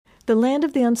The Land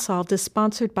of the Unsolved is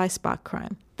sponsored by Spot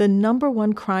Crime, the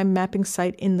 #1 crime mapping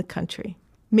site in the country.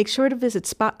 Make sure to visit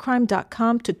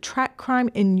spotcrime.com to track crime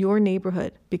in your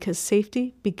neighborhood, because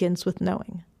safety begins with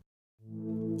knowing.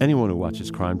 Anyone who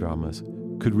watches crime dramas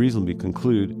could reasonably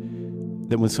conclude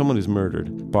that when someone is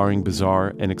murdered, barring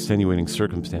bizarre and extenuating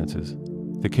circumstances,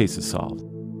 the case is solved.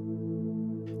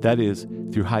 That is,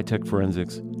 through high-tech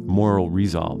forensics, moral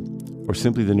resolve, or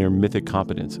simply the near-mythic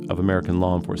competence of American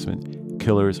law enforcement,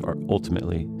 killers are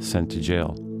ultimately sent to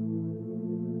jail.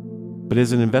 But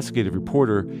as an investigative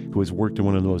reporter who has worked in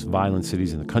one of the most violent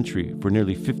cities in the country for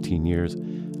nearly 15 years,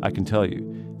 I can tell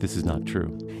you this is not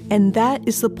true. And that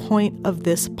is the point of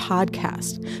this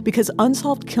podcast, because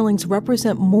unsolved killings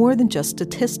represent more than just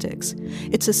statistics.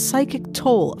 It's a psychic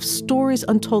toll of stories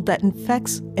untold that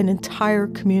infects an entire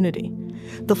community.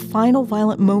 The final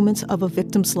violent moments of a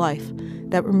victim's life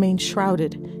that remain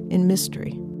shrouded in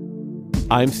mystery.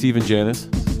 I'm Stephen Janis.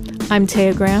 I'm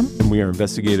Taya Graham. And we are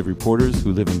investigative reporters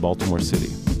who live in Baltimore City.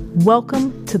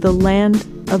 Welcome to the Land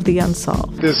of the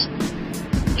Unsolved. This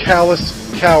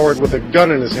callous coward with a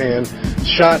gun in his hand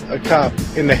shot a cop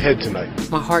in the head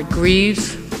tonight. My heart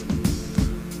grieves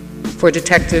for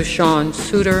Detective Sean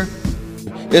Suiter.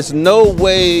 There's no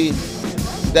way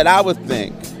that I would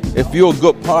think, if you're a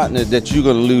good partner, that you're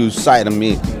going to lose sight of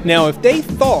me. Now, if they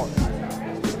thought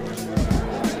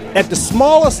at the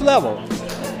smallest level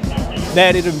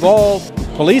that it involved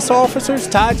police officers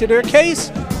tied to their case,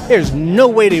 there's no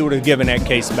way they would have given that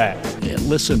case back. Yeah,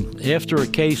 listen, after a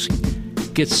case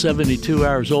gets 72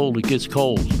 hours old, it gets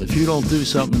cold. If you don't do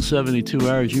something in 72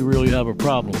 hours, you really have a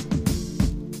problem.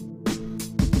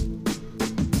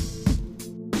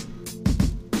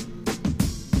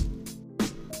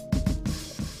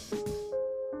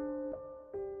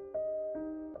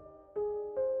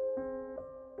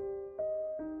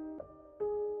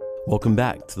 Welcome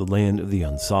back to the Land of the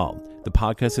Unsolved, the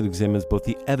podcast that examines both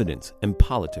the evidence and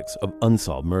politics of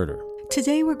unsolved murder.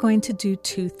 Today we're going to do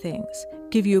two things: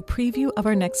 give you a preview of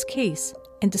our next case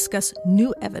and discuss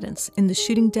new evidence in the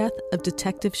shooting death of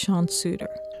Detective Sean Suiter.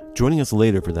 Joining us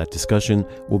later for that discussion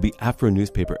will be Afro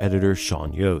newspaper editor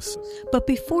Sean Yost. But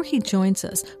before he joins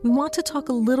us, we want to talk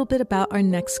a little bit about our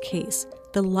next case,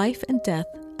 the life and death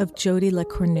of Jody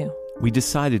LeCornu. We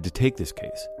decided to take this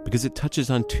case because it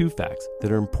touches on two facts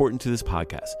that are important to this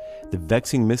podcast: the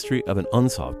vexing mystery of an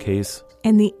unsolved case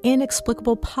and the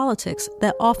inexplicable politics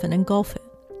that often engulf it.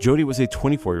 Jody was a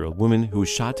 24-year-old woman who was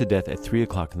shot to death at 3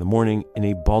 o'clock in the morning in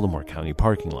a Baltimore County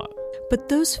parking lot. But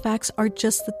those facts are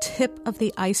just the tip of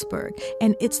the iceberg,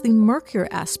 and it's the murkier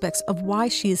aspects of why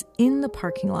she is in the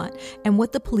parking lot and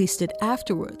what the police did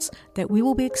afterwards that we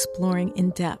will be exploring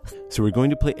in depth. So we're going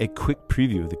to play a quick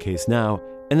preview of the case now,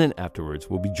 and then afterwards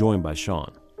we'll be joined by Sean.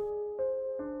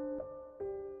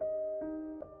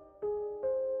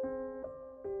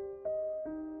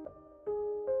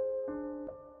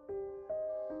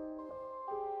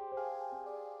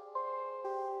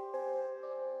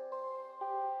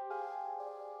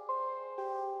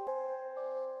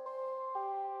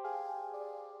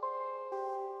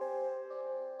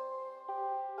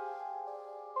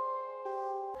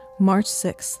 March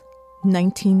 6th,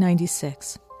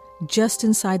 1996. Just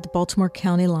inside the Baltimore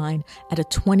County line at a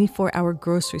 24-hour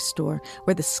grocery store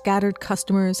where the scattered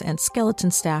customers and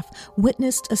skeleton staff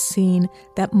witnessed a scene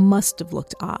that must have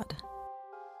looked odd.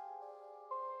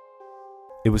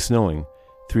 It was snowing,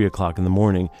 3 o'clock in the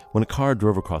morning, when a car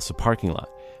drove across the parking lot,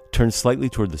 turned slightly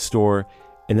toward the store,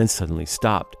 and then suddenly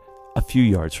stopped, a few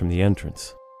yards from the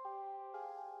entrance.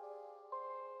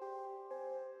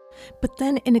 But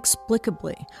then,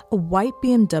 inexplicably, a white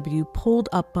BMW pulled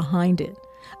up behind it.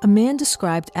 A man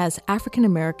described as African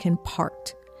American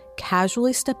parked,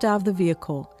 casually stepped out of the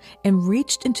vehicle, and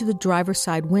reached into the driver's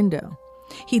side window.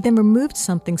 He then removed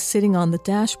something sitting on the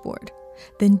dashboard,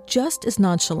 then just as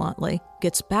nonchalantly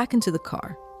gets back into the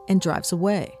car and drives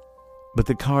away. But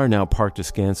the car, now parked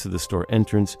askance to the store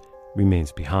entrance,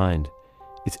 remains behind,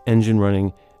 its engine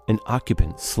running, an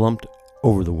occupant slumped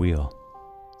over the wheel.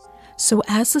 So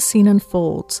as the scene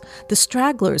unfolds, the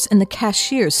stragglers and the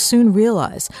cashiers soon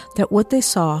realize that what they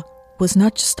saw was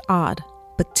not just odd,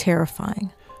 but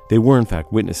terrifying. They were in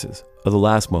fact witnesses of the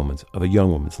last moments of a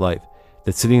young woman's life,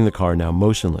 that sitting in the car now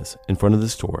motionless in front of the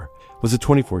store was a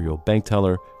 24-year-old bank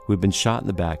teller who had been shot in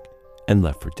the back and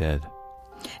left for dead.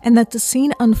 And that the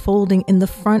scene unfolding in the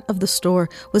front of the store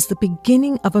was the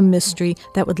beginning of a mystery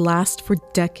that would last for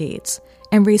decades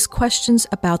and raise questions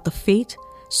about the fate,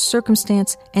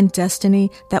 circumstance, and destiny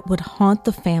that would haunt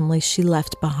the family she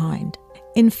left behind.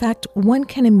 In fact, one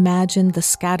can imagine the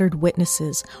scattered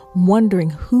witnesses wondering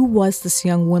who was this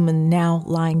young woman now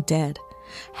lying dead.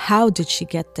 How did she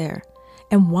get there?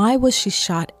 And why was she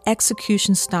shot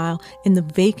execution style in the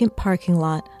vacant parking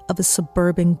lot of a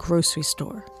suburban grocery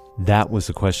store? That was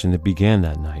the question that began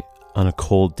that night on a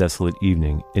cold, desolate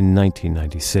evening in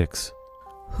 1996.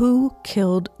 Who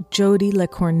killed Jody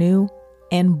LeCornu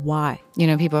and why? You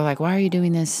know, people are like, why are you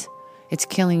doing this? It's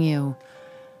killing you.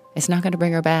 It's not going to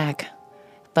bring her back.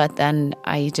 But then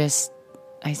I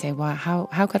say, well,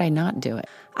 how could I not do it?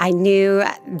 I knew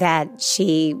that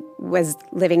she was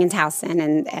living in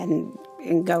Towson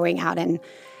and going out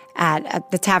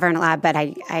at the Tavern Lab, but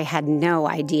I had no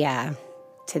idea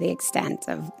to the extent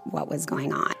of what was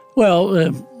going on.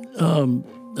 Well,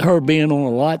 her being on a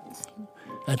lot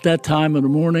at that time of the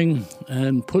morning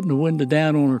and putting the window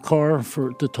down on her car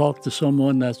to talk to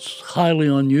someone, that's highly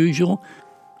unusual.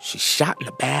 She's shot in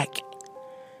the back,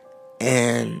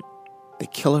 and the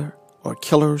killer or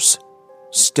killers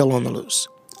still on the loose.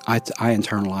 I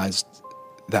internalized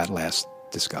that last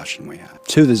discussion we had.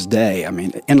 To this day, I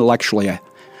mean, intellectually,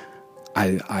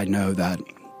 I know that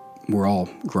we're all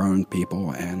grown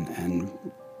people and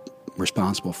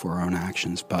responsible for our own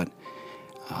actions, but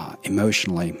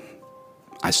emotionally,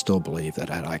 I still believe that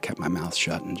had I kept my mouth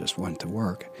shut and just went to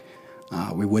work,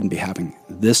 we wouldn't be having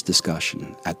this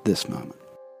discussion at this moment.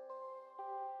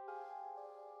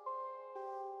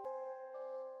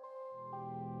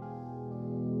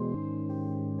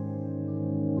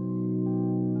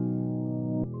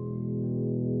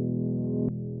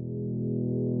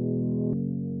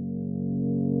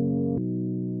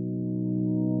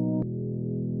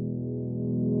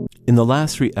 In the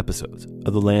last 3 episodes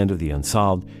of The Land of the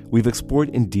Unsolved, we've explored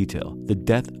in detail the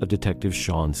death of Detective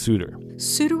Sean Suiter.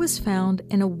 Suiter was found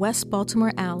in a West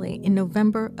Baltimore alley in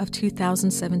November of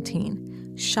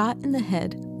 2017, shot in the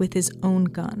head with his own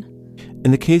gun.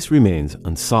 And the case remains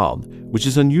unsolved, which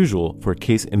is unusual for a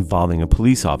case involving a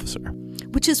police officer.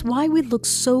 Which is why we look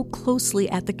so closely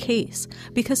at the case,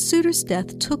 because Suiter's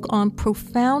death took on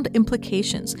profound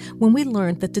implications when we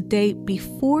learned that the day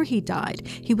before he died,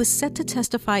 he was set to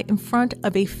testify in front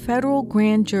of a federal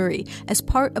grand jury as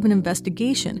part of an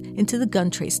investigation into the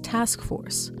gun trace task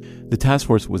force. The task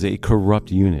force was a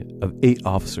corrupt unit of 8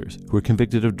 officers who were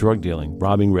convicted of drug dealing,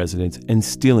 robbing residents, and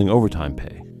stealing overtime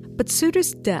pay. But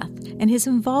Suiter's death and his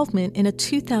involvement in a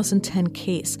 2010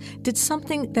 case did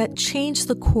something that changed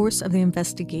the course of the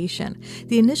investigation.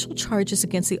 The initial charges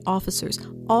against the officers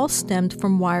all stemmed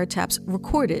from wiretaps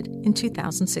recorded in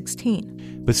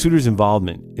 2016. But Suiter's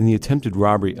involvement in the attempted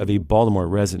robbery of a Baltimore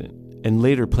resident and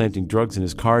later planting drugs in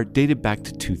his car dated back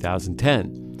to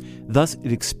 2010. Thus,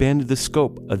 it expanded the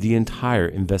scope of the entire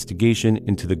investigation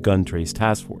into the gun trace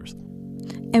task force.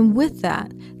 And with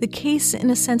that, the case, in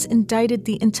a sense, indicted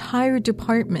the entire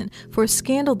department for a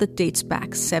scandal that dates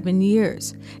back 7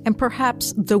 years. And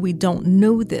perhaps, though we don't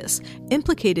know this,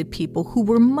 implicated people who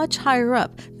were much higher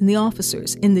up than the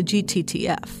officers in the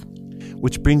GTTF.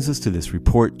 Which brings us to this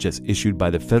report just issued by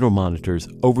the federal monitors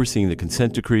overseeing the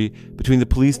consent decree between the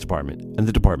police department and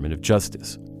the Department of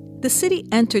Justice. The city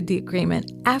entered the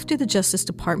agreement after the Justice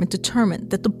Department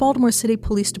determined that the Baltimore City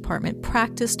Police Department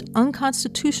practiced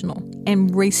unconstitutional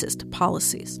and racist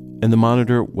policies. And the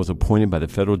monitor was appointed by the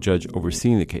federal judge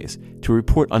overseeing the case to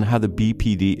report on how the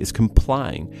BPD is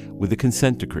complying with the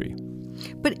consent decree.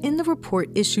 But in the report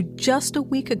issued just a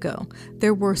week ago,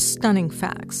 there were stunning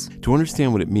facts. To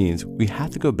understand what it means, we have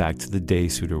to go back to the day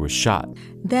Suiter was shot.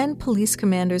 Then police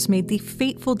commanders made the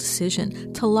fateful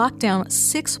decision to lock down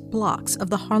 6 blocks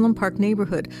of the Harlem Park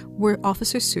neighborhood where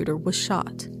Officer Suiter was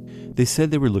shot. They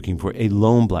said they were looking for a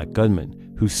lone black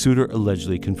gunman who Suiter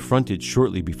allegedly confronted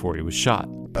shortly before he was shot.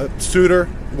 Suiter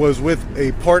was with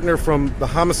a partner from the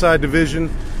homicide division.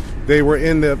 They were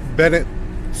in the Bennett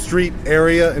Street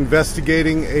area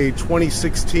investigating a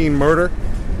 2016 murder,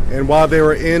 and while they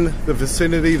were in the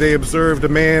vicinity, they observed a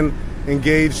man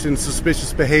engaged in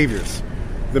suspicious behaviors.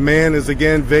 The man is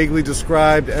again vaguely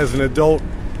described as an adult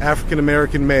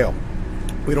African-American male.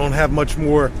 We don't have much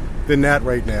more than that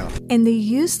right now. And they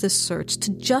used this search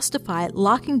to justify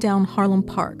locking down Harlem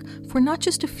Park for not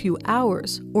just a few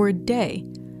hours or a day,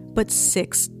 but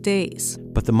 6 days.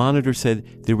 But the monitor said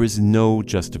there was no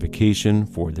justification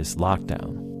for this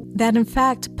lockdown. That in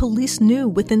fact, police knew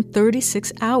within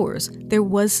 36 hours there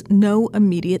was no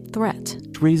immediate threat.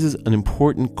 Which raises an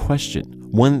important question,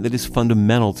 one that is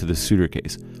fundamental to the Suiter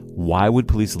case. Why would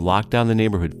police lock down the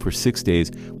neighborhood for 6 days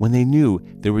when they knew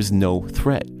there was no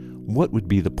threat? What would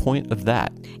be the point of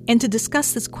that? And to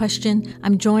discuss this question,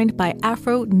 I'm joined by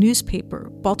Afro newspaper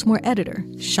Baltimore editor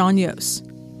Sean Yost.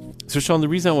 So, Sean, the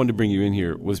reason I wanted to bring you in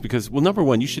here was because, well, number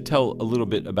one, you should tell a little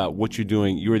bit about what you're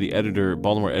doing. You're the editor,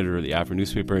 Baltimore editor of the Afro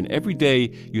newspaper, and every day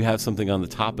you have something on the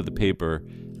top of the paper.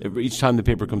 Each time the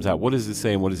paper comes out, what does it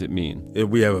say and what does it mean?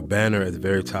 We have a banner at the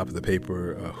very top of the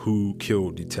paper, who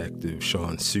killed Detective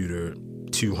Sean Suiter,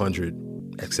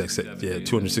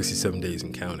 267 days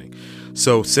and counting.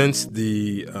 So since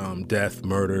the death,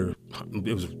 murder,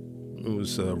 it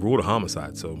was ruled a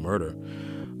homicide, so murder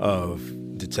of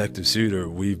Detective Suiter,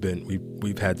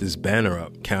 we've had this banner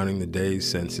up counting the days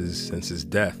since his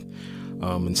death,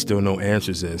 and still no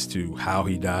answers as to how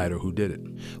he died or who did it.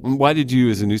 Why did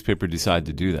you, as a newspaper, decide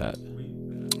to do that?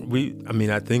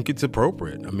 I think it's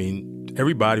appropriate.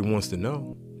 Everybody wants to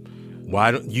know. Why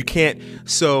don't you can't?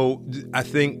 So I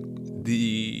think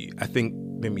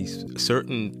maybe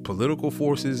certain political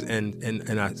forces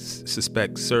and I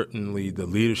suspect certainly the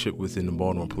leadership within the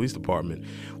Baltimore Police Department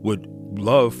would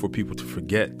love for people to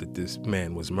forget that this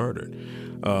man was murdered.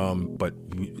 But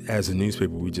as a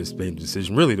newspaper, we just made the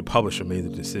decision, really the publisher made the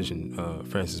decision,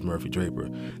 Francis Murphy Draper,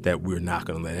 that we're not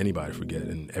going to let anybody forget.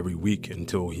 And every week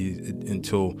until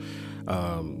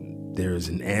there is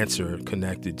an answer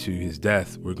connected to his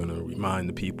death, we're going to remind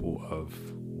the people of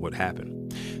what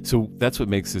happened. So that's what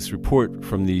makes this report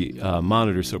from the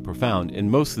Monitor so profound. And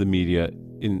most of the media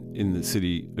in the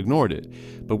city ignored it.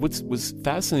 But what was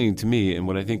fascinating to me, and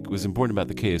what I think was important about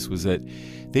the case, was that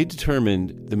they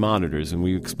determined, the monitors, and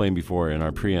we explained before in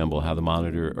our preamble how the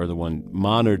monitor, or the one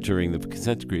monitoring the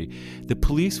consent decree, the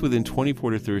police within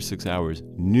 24 to 36 hours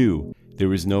knew there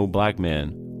was no black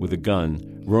man with a gun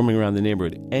roaming around the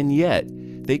neighborhood, and yet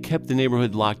they kept the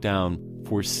neighborhood locked down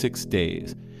for 6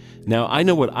 days. Now, I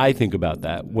know what I think about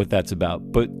that, what that's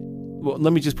about, but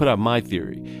let me just put out my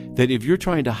theory, that if you're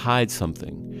trying to hide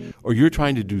something, or you're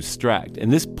trying to distract,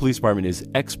 and this police department is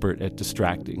expert at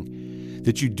distracting,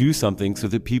 that you do something so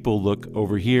that people look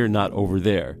over here, not over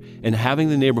there. And having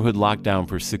the neighborhood locked down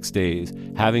for 6 days,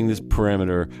 having this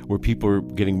parameter where people are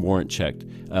getting warrant checked,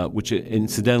 which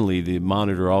incidentally, the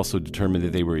Monitor also determined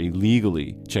that they were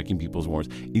illegally checking people's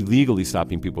warrants, illegally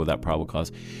stopping people without probable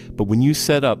cause. But when you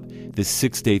set up this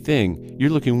 6-day thing, you're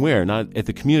looking where? Not at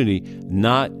the community,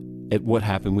 not at what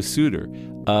happened with Suiter.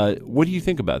 What do you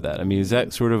think about that? Is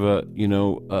that sort of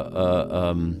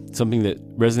something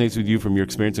that resonates with you from your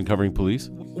experience in covering police?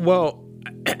 Well,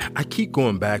 I keep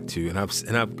going back to, and I've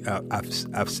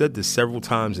said this several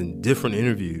times in different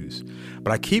interviews,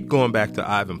 but I keep going back to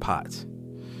Ivan Potts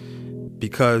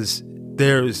because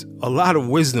there's a lot of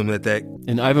wisdom that.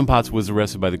 And Ivan Potts was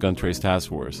arrested by the Gun Trace Task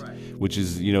Force, right, which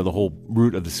is the whole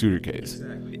root of the Suiter case.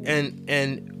 Exactly.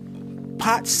 And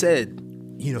Potts said.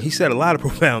 He said a lot of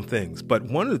profound things, but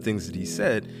one of the things that he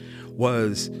said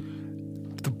was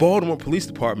the Baltimore Police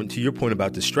Department, to your point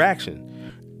about distraction,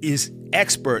 is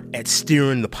expert at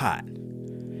steering the pot,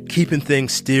 keeping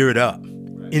things steered up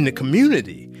in the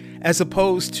community, as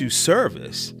opposed to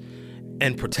service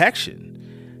and protection.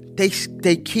 They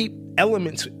keep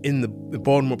elements in the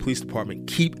Baltimore Police Department,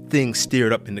 keep things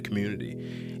steered up in the community.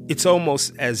 It's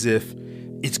almost as if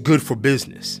it's good for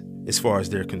business as far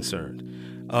as they're concerned.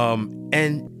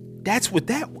 And that's what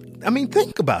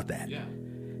think about that. Yeah.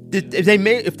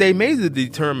 If they made the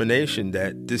determination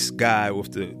that this guy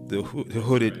with the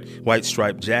hooded white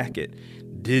striped jacket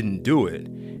didn't do it,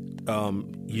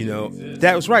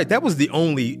 that was right. That was the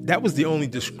only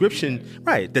description,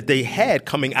 right, that they had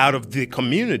coming out of the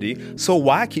community. So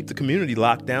why keep the community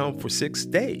locked down for 6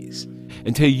 days?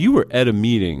 And Tay, you were at a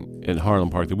meeting in Harlem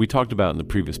Park that we talked about in the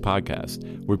previous podcast,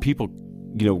 where people,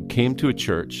 came to a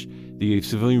church. The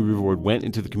Civilian Review Board went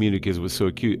into the community because it was so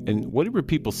acute. And what were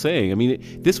people saying?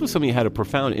 This was something that had a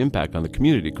profound impact on the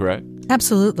community, correct?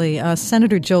 Absolutely.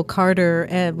 Senator Joe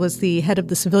Carter was the head of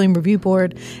the Civilian Review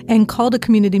Board and called a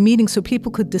community meeting so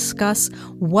people could discuss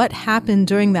what happened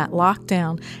during that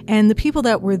lockdown. And the people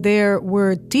that were there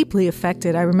were deeply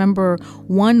affected. I remember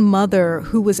one mother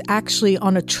who was actually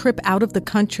on a trip out of the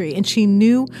country, and she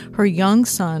knew her young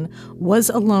son was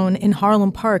alone in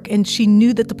Harlem Park, and she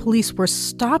knew that the police were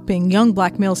stopping young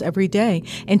black males every day,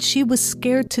 and she was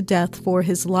scared to death for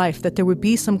his life, that there would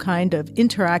be some kind of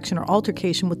interaction or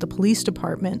altercation with the police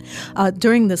department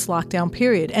during this lockdown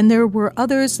period. And there were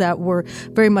others that were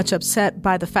very much upset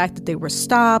by the fact that they were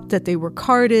stopped, that they were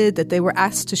carded, that they were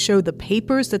asked to show the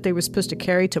papers that they were supposed to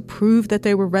carry to prove that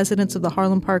they were residents of the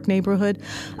Harlem Park neighborhood.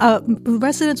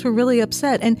 Residents were really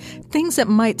upset, and things that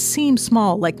might seem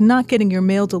small, like not getting your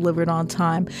mail delivered on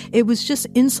time, it was just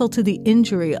insult to the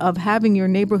injury of having your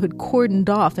neighborhood cordoned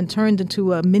off and turned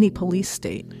into a mini police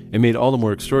state. It made all the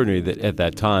more extraordinary that at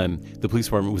that time, the police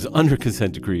department was under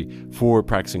consent decree for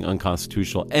practicing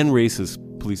unconstitutional and racist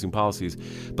policing policies.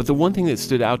 But the one thing that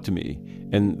stood out to me,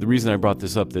 and the reason I brought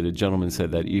this up that a gentleman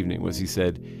said that evening, was he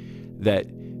said that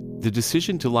the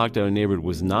decision to lock down a neighborhood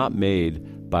was not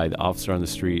made by the officer on the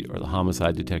street or the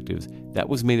homicide detectives. That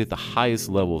was made at the highest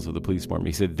levels of the police department.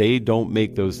 He said they don't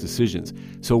make those decisions.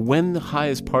 So when the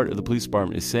highest part of the police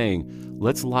department is saying,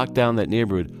 let's lock down that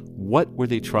neighborhood, what were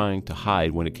they trying to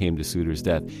hide when it came to Suitor's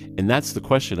death? And that's the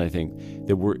question, I think,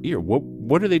 that we're here.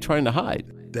 What are they trying to hide?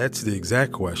 That's the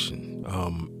exact question.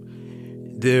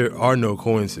 There are no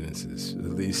coincidences,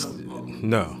 at least.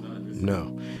 No.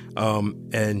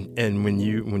 And when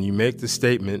you make the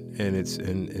statement, and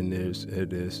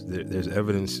there's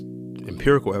evidence,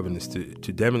 empirical evidence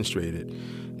to demonstrate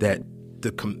it, that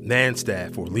the command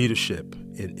staff or leadership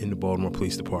in the Baltimore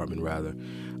Police Department, rather,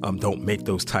 don't make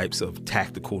those types of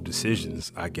tactical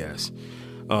decisions, I guess.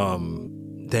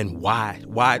 Then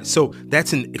why? So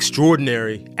that's an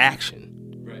extraordinary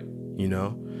action, right? You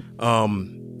know.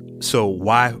 So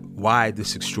why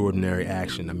this extraordinary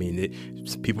action? I mean,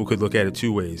 people could look at it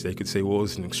two ways. They could say, well, it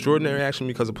was an extraordinary action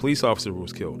because a police officer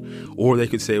was killed. Or they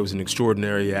could say it was an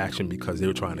extraordinary action because they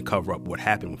were trying to cover up what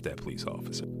happened with that police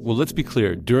officer. Well, let's be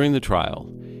clear. During the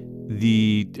trial, of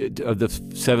the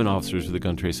 7 officers of the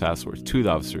gun trace task force, 2 of the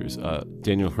officers,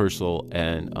 Daniel Herschel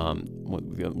and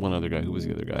one other guy. Who was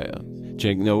the other guy?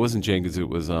 No, it wasn't Jenkins. It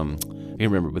was, I can't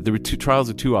remember. But there were 2 trials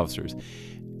of 2 officers.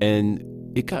 And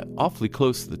it got awfully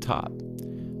close to the top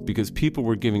because people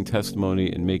were giving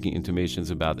testimony and making intimations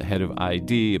about the head of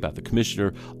ID, about the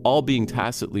commissioner, all being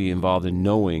tacitly involved in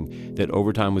knowing that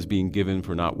overtime was being given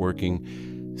for not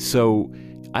working. So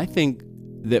I think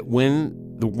that when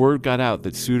the word got out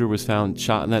that Suitor was found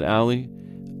shot in that alley,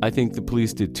 I think the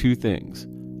police did 2 things.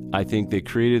 I think they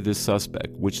created this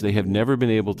suspect, which they have never been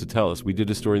able to tell us. We did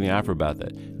a story in the Afro about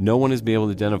that. No one has been able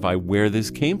to identify where this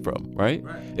came from, right?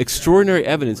 Extraordinary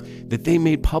evidence that they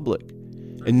made public,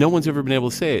 and no one's ever been able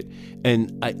to say it.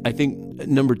 And I think,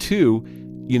 number 2,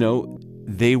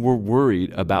 they were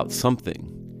worried about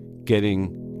something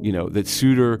getting, that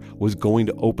Suitor was going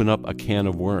to open up a can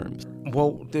of worms.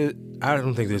 Well, I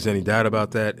don't think there's any doubt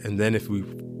about that. And then if we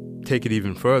take it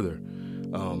even further,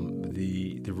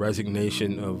 the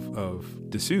resignation of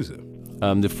D'Souza.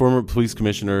 The former police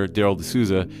commissioner, Darryl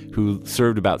D'Souza, who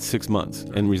served about 6 months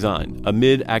and resigned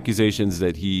amid accusations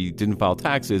that he didn't file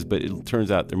taxes, but it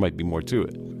turns out there might be more to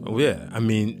it. Oh, yeah. I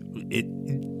mean,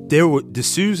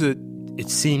 D'Souza, it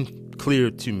seemed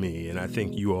clear to me, and I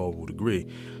think you all would agree,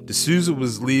 D'Souza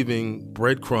was leaving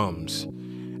breadcrumbs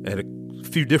at a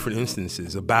few different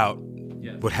instances about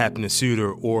what happened to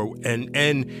Suitor,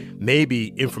 and maybe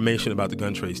information about the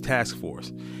gun trace task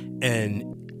force. And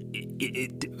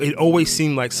it always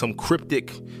seemed like some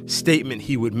cryptic statement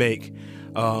he would make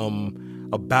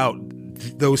about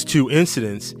those 2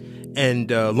 incidents.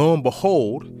 And lo and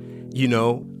behold,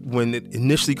 when it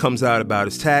initially comes out about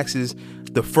his taxes,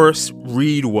 the first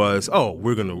read was, oh,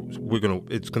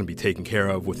 it's gonna be taken care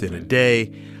of within a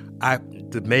day. I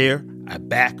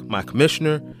back my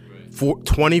commissioner.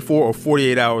 24 or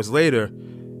 48 hours later,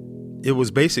 it was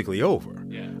basically over.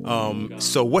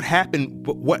 So what happened?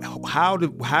 How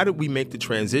did we make the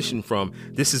transition from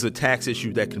this is a tax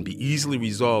issue that can be easily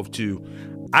resolved to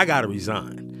I got to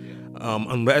resign?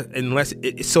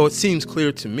 So it seems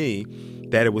clear to me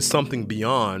that it was something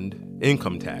beyond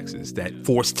income taxes that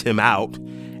forced him out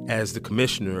as the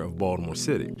commissioner of Baltimore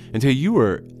City. And Tay, you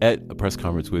were at a press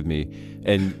conference with me,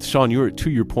 and Sean, you were to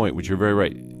your point, which you're very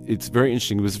right. It's very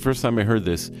interesting. It was the first time I heard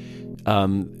this.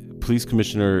 Police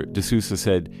Commissioner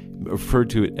D'Souza referred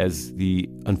to it as the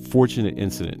unfortunate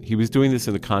incident. He was doing this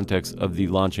in the context of the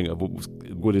launching of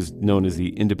what is known as the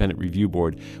Independent Review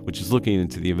Board, which is looking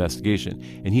into the investigation.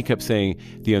 And he kept saying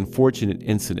the unfortunate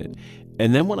incident.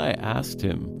 And then when I asked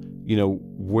him,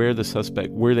 where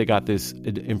they got this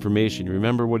information, you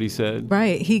remember what he said?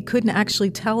 Right. He couldn't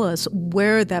actually tell us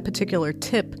where that particular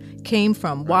tip came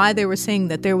from, why they were saying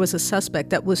that there was a suspect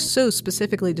that was so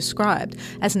specifically described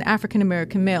as an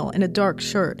African-American male in a dark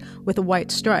shirt with a white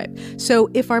stripe. So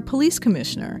if our police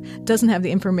commissioner doesn't have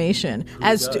the information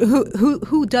as to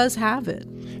who does have it?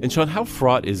 And Sean, how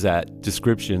fraught is that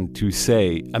description to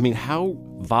say? I mean, how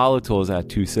volatile is that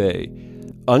to say,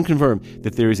 unconfirmed,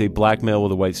 that there is a black male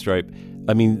with a white stripe?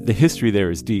 I mean, the history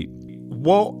there is deep.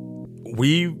 Well,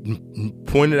 we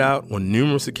pointed out on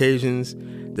numerous occasions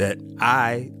that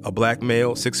a black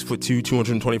male, 6'2",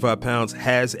 225 pounds,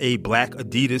 has a black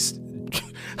Adidas,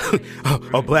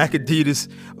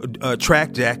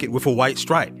 track jacket with a white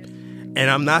stripe, and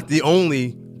I'm not the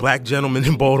only black gentleman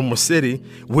in Baltimore City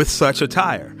with such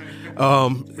attire.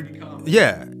 And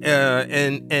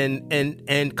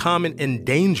common and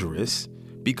dangerous,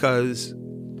 because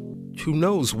who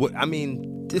knows what, I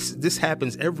mean, this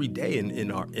happens every day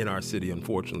in our city.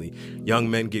 Unfortunately, young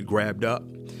men get grabbed up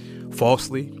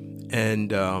falsely,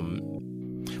 and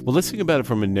well, let's think about it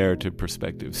from a narrative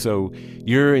perspective. So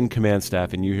you're in command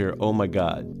staff and you hear, "Oh my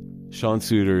God, Sean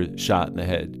Suiter shot in the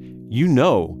head." You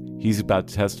know he's about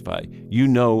to testify. You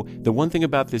know the one thing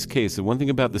about this case, the one thing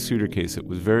about the Suiter case that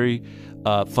was very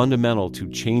fundamental to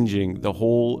changing the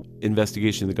whole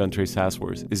investigation of the Gun Trace Task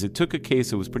Force is it took a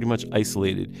case that was pretty much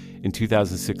isolated in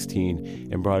 2016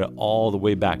 and brought it all the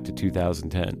way back to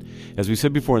 2010. As we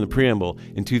said before in the preamble,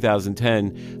 in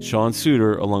 2010, Sean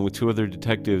Suiter, along with two other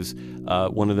detectives,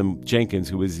 one of them Jenkins,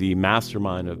 who was the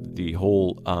mastermind of the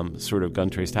whole sort of Gun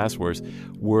Trace Task Force,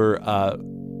 were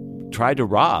tried to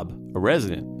rob a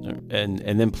resident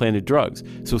and then planted drugs.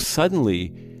 So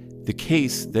suddenly, the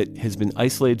case that has been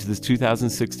isolated to this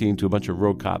 2016 to a bunch of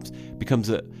road cops becomes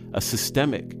a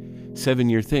systemic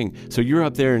 7-year thing. So you're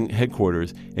up there in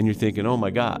headquarters and you're thinking, oh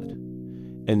my God.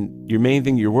 And your main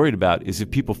thing you're worried about is if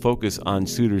people focus on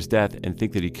Suiter's death and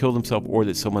think that he killed himself or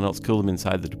that someone else killed him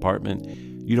inside the department,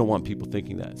 you don't want people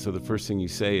thinking that. So the first thing you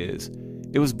say is,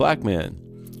 it was a black man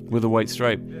with a white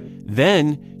stripe.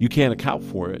 Then you can't account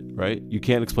for it, right? You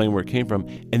can't explain where it came from.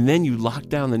 And then you lock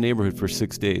down the neighborhood for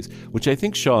 6 days, which I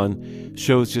think, Sean,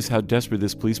 shows just how desperate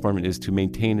this police department is to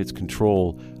maintain its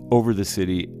control over the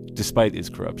city despite its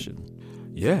corruption.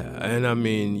 Yeah, and I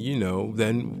mean,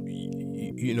 then,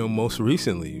 most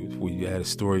recently, we had a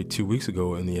story 2 weeks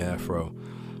ago in the Afro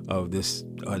of this,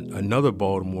 another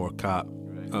Baltimore cop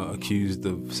accused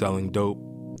of selling dope,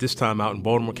 this time out in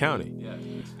Baltimore County. Yeah,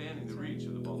 expanding the reach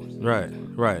of the Baltimore.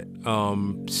 Right.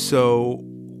 So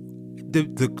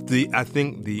I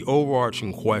think the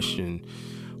overarching question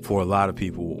for a lot of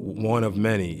people, one of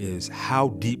many, is how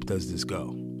deep does this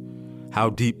go? How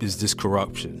deep is this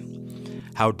corruption?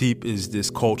 How deep is this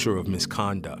culture of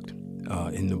misconduct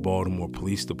in the Baltimore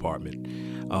Police Department?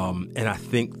 And I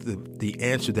think the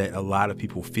answer that a lot of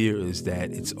people fear is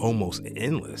that it's almost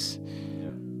endless.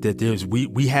 That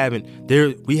we haven't.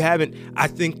 I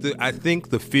think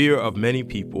the fear of many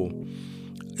people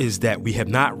is that we have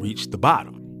not reached the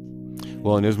bottom.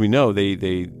 Well, and as we know,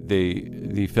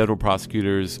 the federal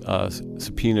prosecutors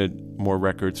subpoenaed more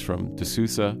records from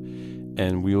D'Souza,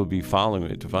 and we will be following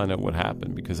it to find out what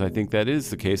happened, because I think that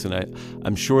is the case, and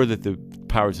I'm sure that the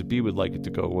powers that be would like it to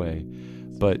go away,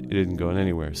 but it didn't go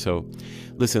anywhere. So,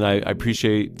 listen, I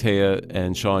appreciate Taya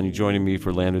and Sean, you joining me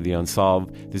for Land of the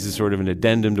Unsolved. This is sort of an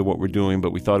addendum to what we're doing,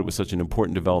 but we thought it was such an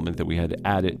important development that we had to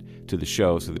add it to the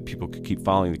show so that people could keep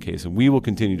following the case. And we will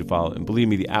continue to follow it. And believe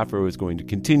me, the Afro is going to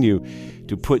continue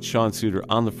to put Sean Suiter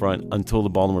on the front until the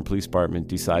Baltimore Police Department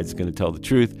decides it's going to tell the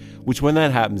truth, which when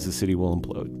that happens, the city will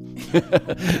implode.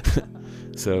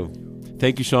 So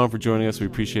thank you, Sean, for joining us. We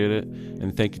appreciate it.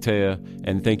 And thank you, Taya.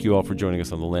 And thank you all for joining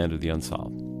us on the Land of the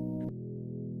Unsolved.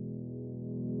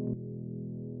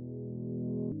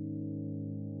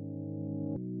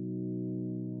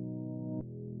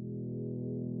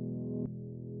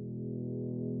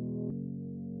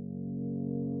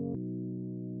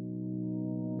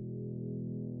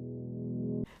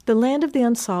 The Land of the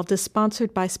Unsolved is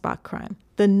sponsored by Spot Crime,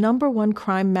 the #1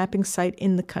 crime mapping site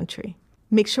in the country.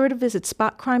 Make sure to visit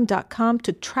spotcrime.com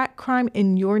to track crime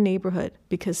in your neighborhood,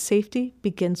 because safety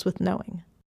begins with knowing.